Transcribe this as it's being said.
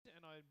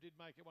did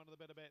make it one of the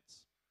better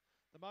bets.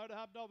 The Motor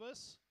Hub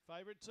Novice,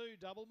 favourite 2,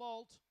 Double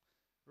Malt.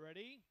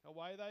 Ready,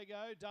 away they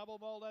go. Double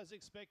Malt, as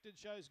expected,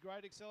 shows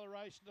great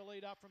acceleration to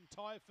lead up from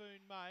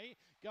Typhoon May.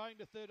 Going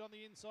to third on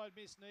the inside,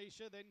 Miss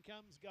Nisha. Then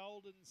comes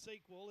Golden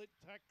Sequel. It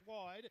tucked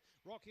wide.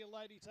 Rock Hill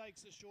Lady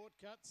takes a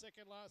shortcut.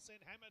 Second last sent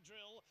Hammer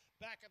Drill.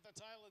 Back at the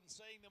tail and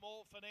seeing them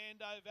all,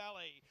 Fernando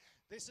Valley.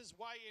 This is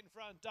way in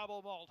front,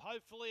 Double Malt.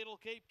 Hopefully it'll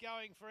keep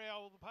going for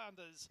our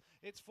punters.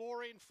 It's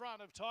 4 in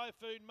front of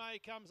Typhoon May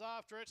comes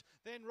after it.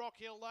 Then Rock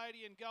Hill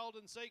Lady and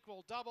Golden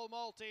Sequel. Double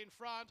Malt in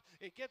front.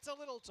 It gets a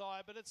little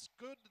tired, but it's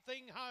good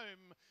thing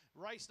home.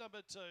 Race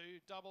number 2,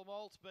 Double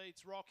Malt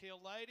beats Rock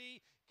Hill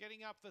Lady.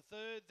 Getting up for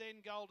third,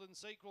 then Golden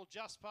Sequel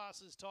just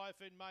passes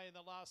Typhoon May in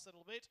the last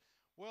little bit.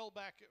 Well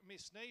back,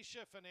 Miss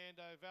Nisha,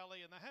 Fernando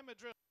Valley and the Hammer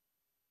Drill.